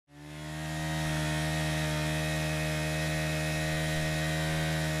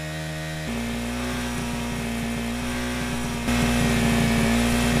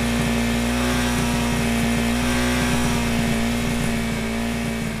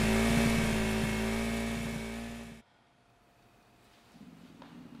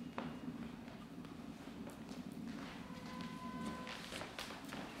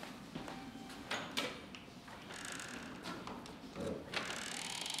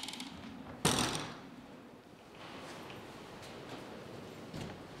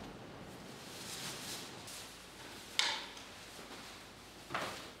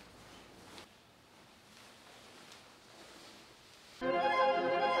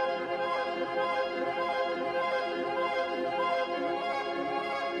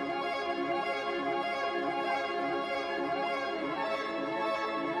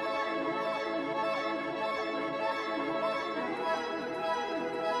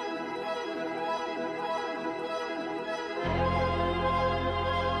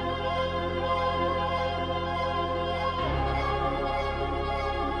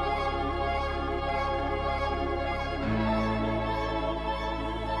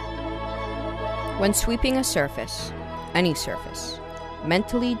When sweeping a surface, any surface,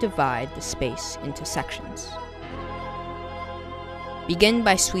 mentally divide the space into sections. Begin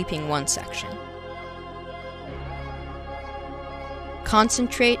by sweeping one section.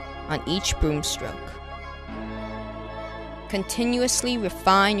 Concentrate on each broom stroke. Continuously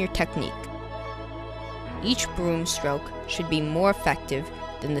refine your technique. Each broom stroke should be more effective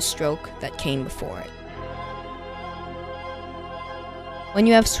than the stroke that came before it. When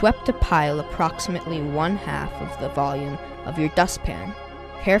you have swept a pile approximately 1/2 of the volume of your dustpan,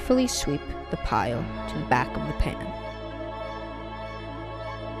 carefully sweep the pile to the back of the pan.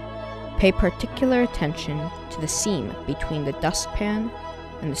 Pay particular attention to the seam between the dustpan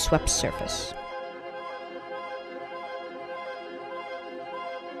and the swept surface.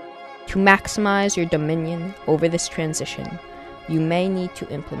 To maximize your dominion over this transition, you may need to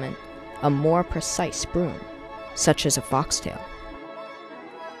implement a more precise broom, such as a foxtail.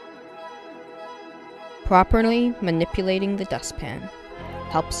 Properly manipulating the dustpan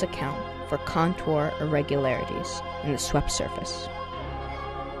helps account for contour irregularities in the swept surface.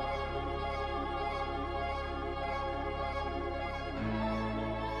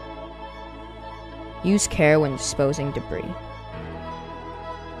 Use care when disposing debris.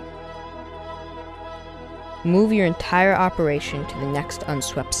 Move your entire operation to the next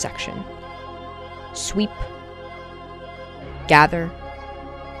unswept section. Sweep, gather,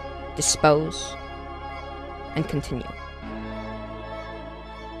 dispose, and continue.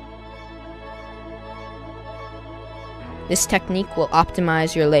 This technique will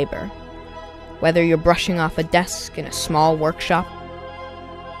optimize your labor, whether you're brushing off a desk in a small workshop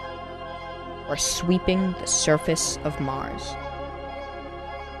or sweeping the surface of Mars.